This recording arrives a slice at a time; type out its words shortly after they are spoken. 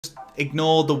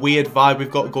Ignore the weird vibe we've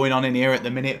got going on in here at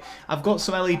the minute. I've got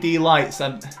some LED lights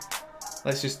and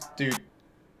let's just do...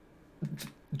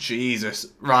 Jesus.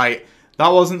 Right. That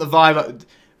wasn't the vibe.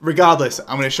 Regardless,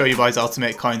 I'm going to show you boys how to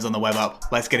make coins on the web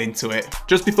app. Let's get into it.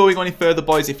 Just before we go any further,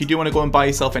 boys, if you do want to go and buy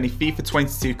yourself any FIFA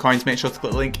 22 coins, make sure to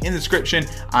click the link in the description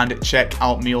and check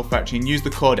out Mule Factory and use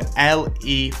the code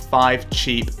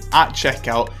LE5CHEAP at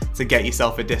checkout to get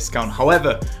yourself a discount.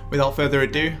 However, without further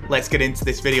ado, let's get into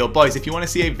this video. Boys, if you want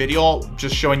to see a video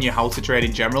just showing you how to trade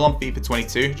in general on FIFA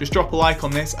 22, just drop a like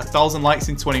on this. 1,000 likes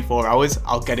in 24 hours.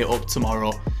 I'll get it up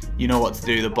tomorrow. You know what to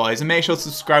do, the boys, and make sure to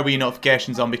subscribe with your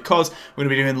notifications on, because we're going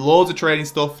to be doing loads of trading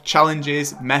stuff,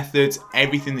 challenges, methods,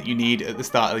 everything that you need at the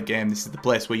start of the game. This is the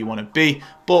place where you want to be.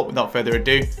 But without further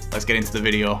ado, let's get into the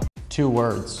video. 2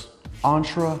 words: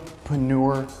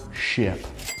 entrepreneurship.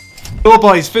 So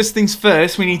boys, first things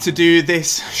first, we need to do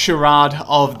this charade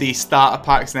of the starter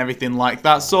packs and everything like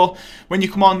that. So when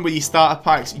you come on with your starter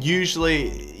packs,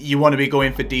 usually you want to be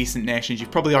going for decent nations.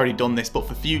 You've probably already done this, but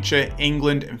for future,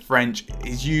 England and French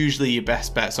is usually your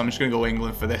best bet. So I'm just going to go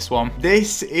England for this one.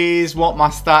 This is what my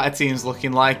starter team's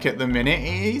looking like at the minute.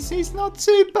 It's not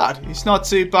too bad. It's not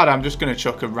too bad. I'm just going to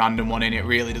chuck a random one in. It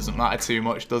really doesn't matter too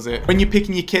much, does it? When you're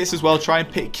picking your kits as well, try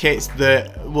and pick kits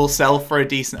that will sell for a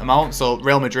decent amount. So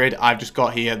Real Madrid, I've just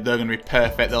got here. They're going to be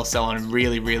perfect. They'll sell on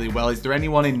really, really well. Is there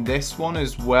anyone in this one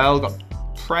as well? Got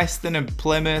Preston and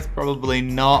Plymouth. Probably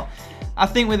not. I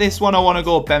think with this one, I want to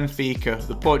go Benfica.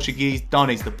 The Portuguese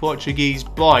Donnies, the Portuguese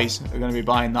boys are going to be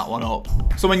buying that one up.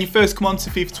 So when you first come on to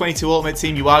FIFA 22 Ultimate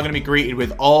Team, you are going to be greeted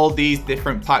with all these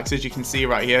different packs, as you can see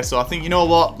right here. So I think, you know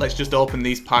what? Let's just open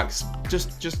these packs.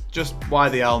 Just why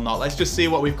the hell not? Let's just see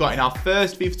what we've got in our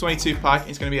first FIFA 22 pack.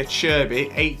 It's going to be a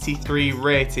Cherby, 83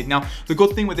 rated. Now, the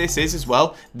good thing with this is as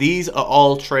well, these are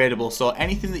all tradable. So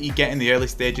anything that you get in the early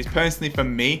stages, personally for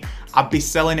me, I'd be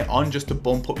selling it on just to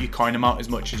bump up your coin amount as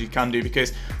much as you can do,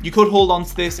 because you could hold on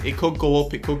to this, it could go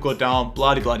up, it could go down,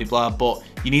 blah blah blah, but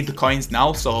you need the coins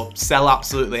now, so sell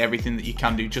absolutely everything that you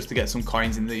can do just to get some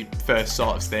coins in the first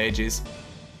sort of stages.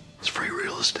 It's free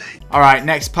real estate. Alright,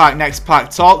 next pack.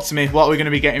 Talk to me. What are we going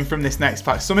to be getting from this next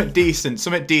pack? Something decent.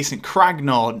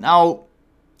 Cragnord. Now,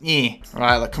 yeah.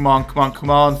 Alright, come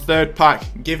on. Third pack.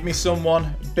 Give me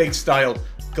someone big style.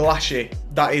 Glashi.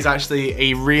 That is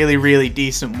actually a really, really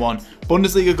decent one.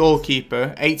 Bundesliga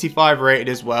goalkeeper. 85 rated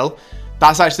as well.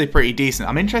 That's actually pretty decent.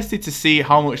 I'm interested to see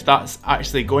how much that's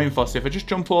actually going for. So if I just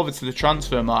jump over to the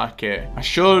transfer market, I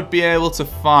should be able to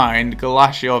find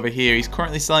Glashi over here. He's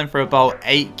currently selling for about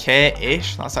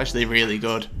 8k-ish. That's actually really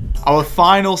good. Our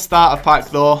final starter pack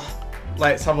though.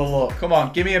 Let's have a look. Come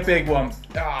on, give me a big one.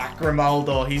 Ah,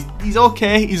 Grimaldo. He's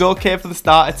okay. He's okay for the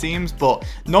starter teams, but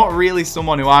not really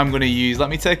someone who I'm going to use.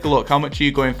 Let me take a look. How much are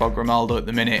you going for Grimaldo at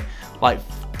the minute? Like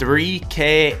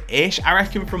 3k-ish. I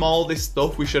reckon from all this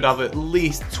stuff we should have at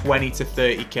least 20 to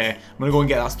 30k. I'm gonna go and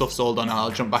get that stuff sold on and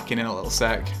I'll jump back in a little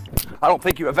sec. I don't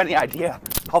think you have any idea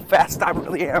how fast I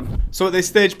really am. So at this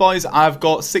stage, boys, I've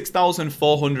got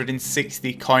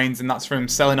 6,460 coins, and that's from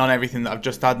selling on everything that I've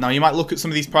just had. Now you might look at some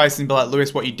of these prices and be like,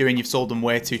 Lewis, what are you doing? You've sold them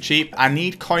way too cheap. I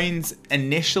need coins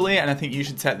initially, and I think you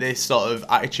should take this sort of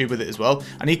attitude with it as well.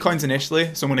 I need coins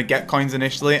initially, so I'm gonna get coins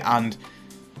initially, and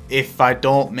if I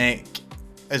don't make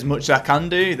as much as I can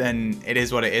do, then it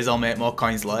is what it is. I'll make more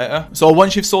coins later. So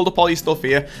once you've sold up all your stuff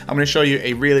here, I'm going to show you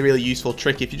a really, really useful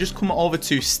trick. If you just come over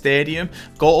to Stadium,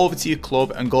 go over to your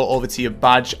club and go over to your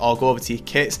badge or go over to your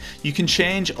kits, you can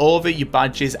change over your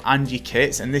badges and your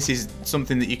kits, and this is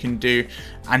something that you can do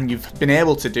and you've been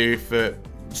able to do for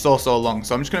so long.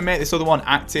 So I'm just going to make this other one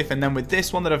active, and then with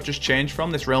this one that I've just changed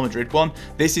from, this Real Madrid one,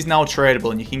 this is now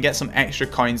tradable, and you can get some extra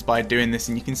coins by doing this,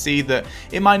 and you can see that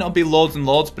it might not be loads and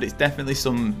loads, but it's definitely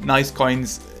some nice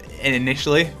coins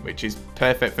initially, which is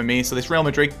perfect for me. So this Real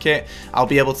Madrid kit, I'll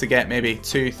be able to get maybe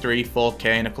 2, 3, 4k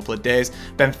in a couple of days.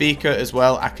 Benfica as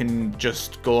well, I can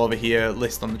just go over here,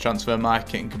 list on the transfer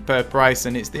market and compare price,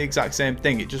 and it's the exact same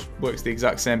thing. It just works the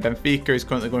exact same. Benfica is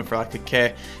currently going for like a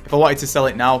k. If I wanted to sell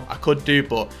it now, I could do,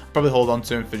 but I'll probably hold on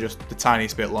to him for just the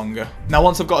tiniest bit longer. Now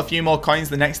once I've got a few more coins,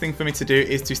 the next thing for me to do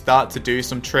is to start to do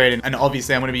some trading, and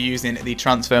obviously I'm going to be using the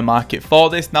transfer market for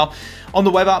this. Now on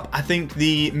the web app, I think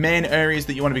the main areas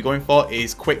that you want to be going for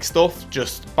is quick stuff,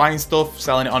 just buying stuff,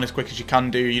 selling it on as quick as you can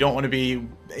do. You don't want to be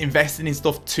investing in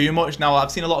stuff too much. Now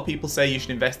I've seen a lot of people say you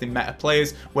should invest in meta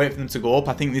players, wait for them to go up.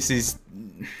 I think this is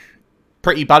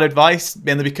pretty bad advice,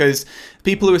 mainly because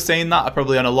people who are saying that are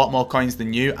probably on a lot more coins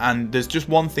than you, and there's just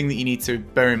one thing that you need to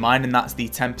bear in mind, and that's the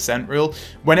 10% rule.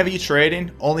 Whenever you're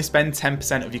trading, only spend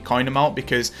 10% of your coin amount,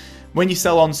 because When you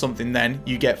sell on something, then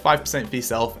you get 5% for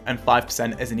yourself and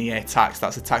 5% as an EA tax.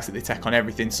 That's a tax that they take on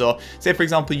everything. So say for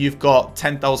example you've got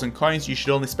 10,000 coins, you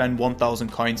should only spend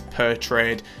 1,000 coins per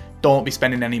trade. Don't be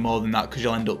spending any more than that because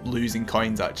you'll end up losing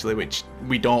coins actually, which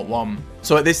we don't want.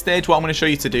 So at this stage, what I'm going to show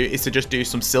you to do is to just do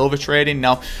some silver trading.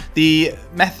 Now, the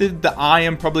method that I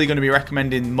am probably going to be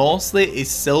recommending mostly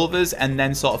is silvers and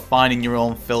then sort of finding your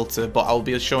own filter, but I'll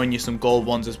be showing you some gold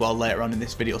ones as well later on in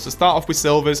this video. So start off with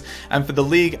silvers, and for the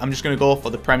league, I'm just going to go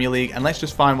for the Premier League, and let's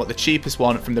just find what the cheapest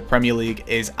one from the Premier League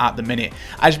is at the minute.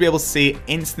 As you'll be able to see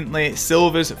instantly,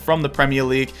 silvers from the Premier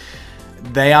League,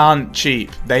 they aren't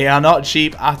cheap. They are not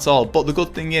cheap at all. But the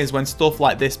good thing is when stuff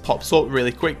like this pops up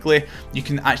really quickly, you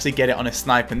can actually get it on a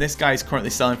snipe. And this guy is currently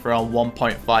selling for around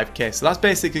 1.5k. So that's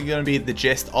basically going to be the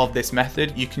gist of this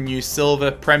method. You can use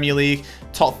silver, Premier League,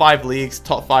 top 5 leagues,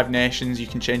 top 5 nations. You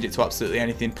can change it to absolutely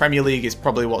anything. Premier League is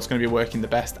probably what's going to be working the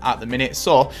best at the minute.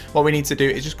 So what we need to do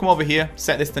is just come over here,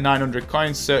 set this to 900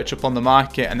 coins, search up on the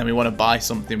market, and then we want to buy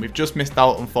something. We've just missed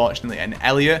out, unfortunately, on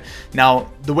Elliot.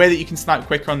 Now, the way that you can snipe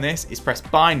quicker on this is press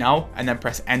buy now and then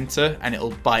press enter, and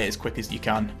it'll buy it as quick as you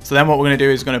can. So then what we're going to do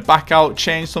is we're going to back out,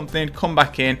 change something, come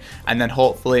back in, and then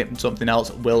hopefully something else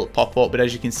will pop up. But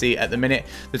as you can see at the minute,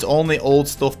 there's only old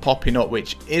stuff popping up,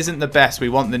 which isn't the best. We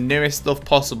want the newest stuff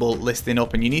possible listing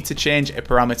up, and you need to change a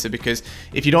parameter, because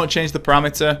if you don't change the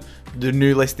parameter, the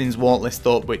new listings won't list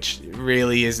up, which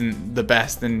really isn't the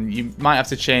best. And you might have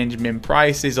to change min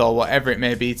prices or whatever it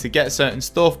may be to get certain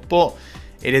stuff, but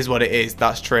it is what it is.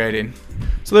 That's trading.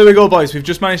 So there we go, boys. We've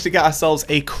just managed to get ourselves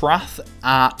a Krath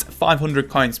at 500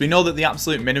 coins. We know that the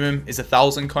absolute minimum is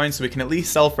 1,000 coins, so we can at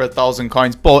least sell for 1,000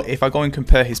 coins. But if I go and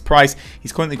compare his price,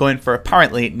 he's currently going for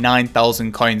apparently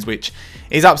 9,000 coins, which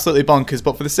is absolutely bonkers.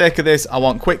 But for the sake of this, I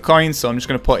want quick coins, so I'm just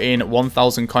going to put in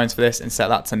 1,000 coins for this and set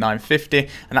that to 950.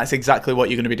 And that's exactly what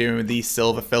you're going to be doing with these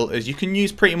silver filters. You can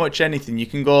use pretty much anything. You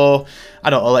can go, I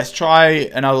don't know, let's try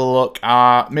another look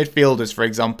at midfielders, for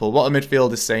example. What are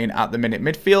midfielders saying at the minute?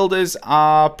 Midfielders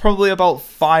are probably about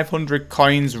 500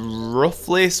 coins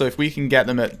roughly, so if we can get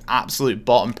them at absolute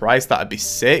bottom price, that'd be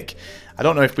sick. I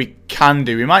don't know if we can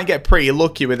do. We might get pretty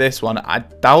lucky with this one. I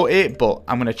doubt it, but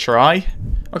I'm going to try.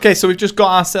 Okay, so we've just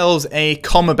got ourselves a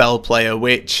Comabel player,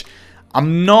 which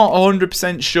I'm not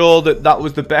 100% sure that that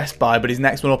was the best buy, but his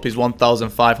next one up is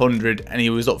 1,500 and he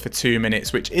was up for 2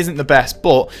 minutes, which isn't the best,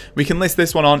 but we can list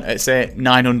this one on at, say,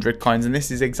 900 coins, and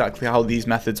this is exactly how these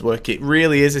methods work. It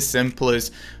really is as simple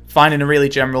as finding a really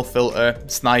general filter,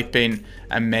 sniping,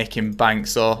 and making bank.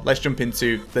 So let's jump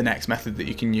into the next method that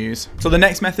you can use. So the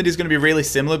next method is going to be really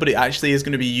similar, but it actually is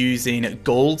going to be using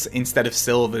golds instead of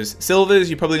silvers. Silvers,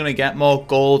 you're probably going to get more.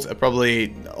 Golds are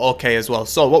probably okay as well.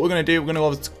 So what we're going to do, we're going to go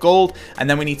over to gold, and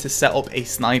then we need to set up a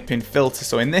sniping filter.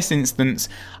 So in this instance,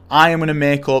 I am going to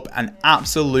make up an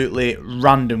absolutely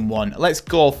random one. Let's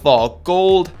go for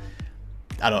gold.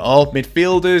 I don't know,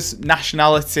 midfielders,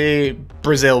 nationality,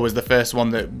 Brazil was the first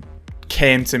one that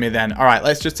came to me then. All right,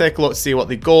 let's just take a look to see what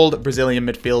the gold Brazilian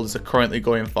midfielders are currently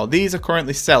going for. These are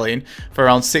currently selling for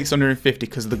around 650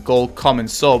 because of the gold common.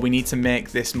 So we need to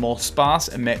make this more sparse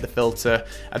and make the filter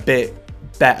a bit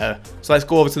better. So let's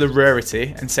go over to the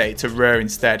rarity and set it to rare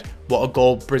instead. What a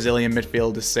gold Brazilian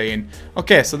midfielder is saying.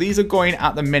 Okay, so these are going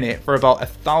at the minute for about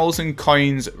 1,000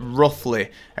 coins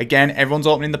roughly. Again, everyone's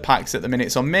opening the packs at the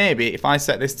minute, so maybe if I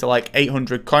set this to like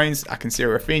 800 coins, I can see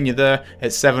Rafinha there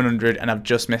at 700 and I've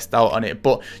just missed out on it.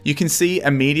 But you can see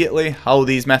immediately how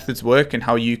these methods work and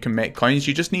how you can make coins.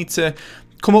 You just need to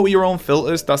come up with your own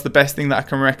filters. That's the best thing that I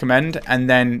can recommend, and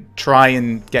then try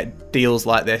and get deals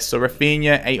like this. So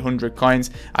Rafinha, 800 coins.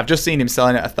 I've just seen him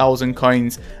selling at 1,000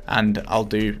 coins, and I'll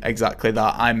do exactly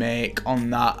that. I make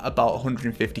on that about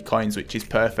 150 coins, which is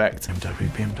perfect.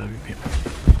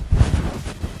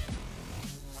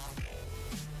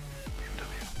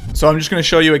 So I'm just going to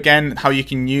show you again how you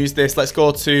can use this. Let's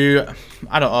go to,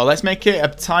 I don't know, let's make it a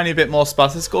tiny bit more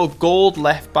sparse. Let's go gold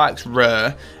left backs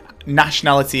rare.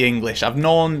 Nationality English. I've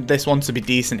known this one to be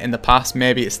decent in the past.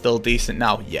 Maybe it's still decent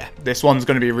now. Yeah, this one's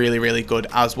going to be really, really good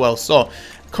as well. So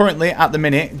currently at the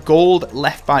minute, gold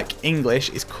left back English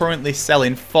is currently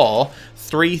selling for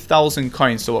 3,000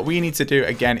 coins. So what we need to do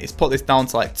again is put this down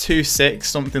to like 2.6,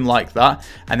 something like that,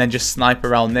 and then just snipe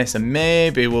around this, and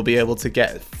maybe we'll be able to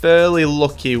get fairly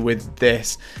lucky with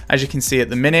this. As you can see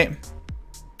at the minute,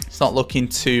 it's not looking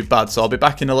too bad, so I'll be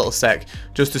back in a little sec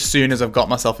just as soon as I've got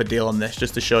myself a deal on this,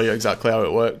 just to show you exactly how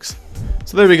it works.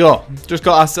 So there we go. Just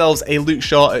got ourselves a loot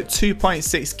short at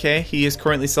 2.6k. He is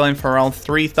currently selling for around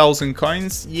 3,000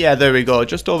 coins. Yeah, there we go.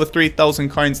 Just over 3,000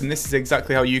 coins. And this is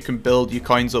exactly how you can build your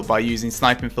coins up by using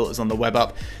sniping filters on the web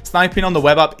app. Sniping on the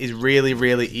web app is really,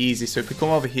 really easy. So if we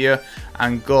come over here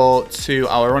and go to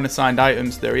our unassigned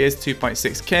items, there he is,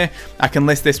 2.6k. I can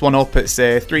list this one up at,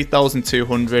 say,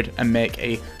 3,200 and make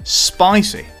a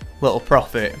spicy little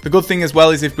profit. The good thing as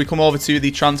well is if we come over to the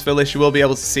transfer list, you will be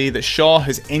able to see that Shaw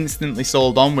has instantly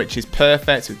sold on, which is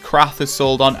perfect. Krath has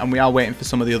sold on, and we are waiting for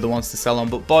some of the other ones to sell on.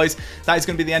 But boys, that is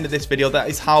going to be the end of this video. That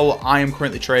is how I am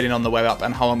currently trading on the web app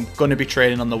and how I'm going to be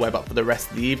trading on the web app for the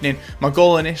rest of the evening. My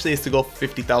goal initially is to go for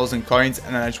 50,000 coins,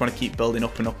 and then I just want to keep building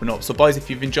up and up and up. So boys, if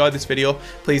you've enjoyed this video,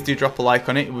 please do drop a like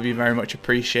on it. It would be very much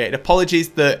appreciated. Apologies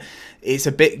that it's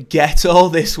a bit ghetto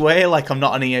this way, like I'm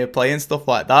not an EA player and stuff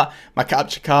like that. My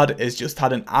capture card has just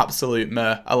had an absolute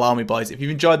meh. Allow me, boys. If you've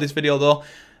enjoyed this video though,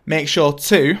 make sure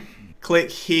to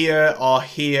click here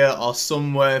or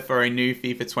somewhere for a new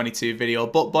FIFA 22 video.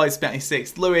 But boys,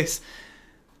 26, Lewis,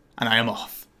 and I am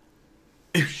off.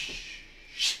 Oosh.